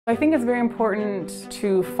I think it's very important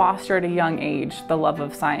to foster at a young age the love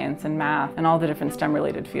of science and math and all the different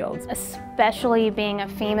STEM-related fields. Especially being a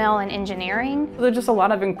female in engineering. There's just a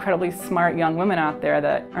lot of incredibly smart young women out there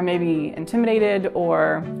that are maybe intimidated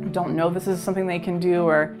or don't know this is something they can do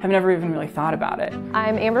or have never even really thought about it.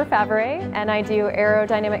 I'm Amber Favre, and I do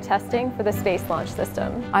aerodynamic testing for the Space Launch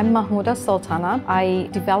System. I'm Mahmouda Sultana. I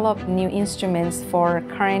develop new instruments for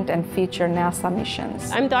current and future NASA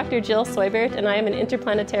missions. I'm Dr. Jill Soibert, and I am an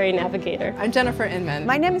interplanetary navigator. I'm Jennifer Inman.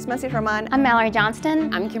 My name is Masih Rahman. I'm Mallory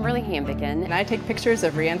Johnston. I'm Kimberly Hambikin. And I take pictures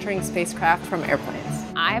of re-entering spacecraft from airplanes.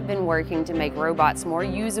 I have been working to make robots more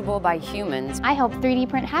usable by humans. I help 3D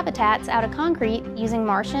print habitats out of concrete using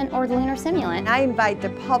Martian or the lunar simulant. I invite the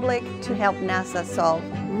public to help NASA solve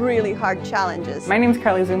really hard challenges. My name is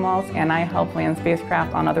Carly Zumwalt, and I help land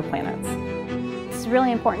spacecraft on other planets. It's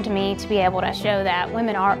really important to me to be able to show that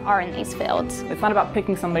women are in these fields. It's not about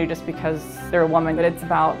picking somebody just because they're a woman, but it's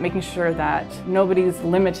about making sure that nobody's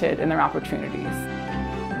limited in their opportunities.